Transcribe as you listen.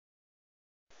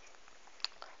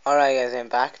Alright guys, I'm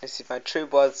back. This is my True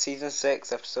Blood Season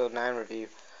 6 Episode 9 review.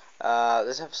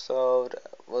 This episode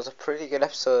was a pretty good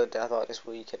episode, I thought, this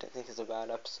week. I didn't think it was a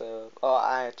bad episode. Oh,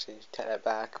 I actually take that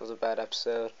back. It was a bad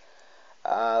episode.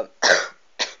 Um,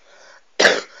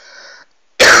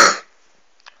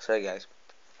 Sorry guys.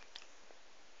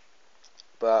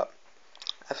 But,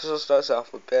 episode starts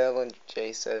off with Bill and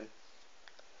Jason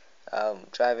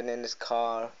driving in his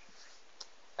car.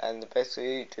 And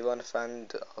basically, they want to find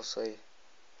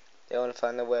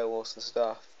the werewolves and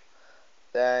stuff.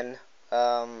 Then,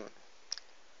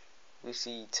 we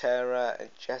see Tara and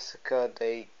Jessica.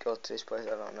 They go to this place.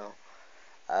 I don't know.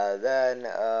 Then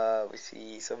we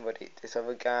see this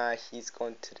other guy. He's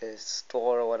going to this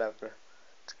store or whatever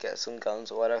to get some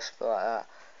guns or whatever, stuff like that.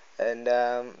 And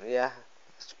yeah,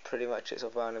 that's pretty much it so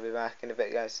far. I'll be back in a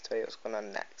bit, guys, to tell you what's going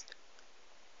on next.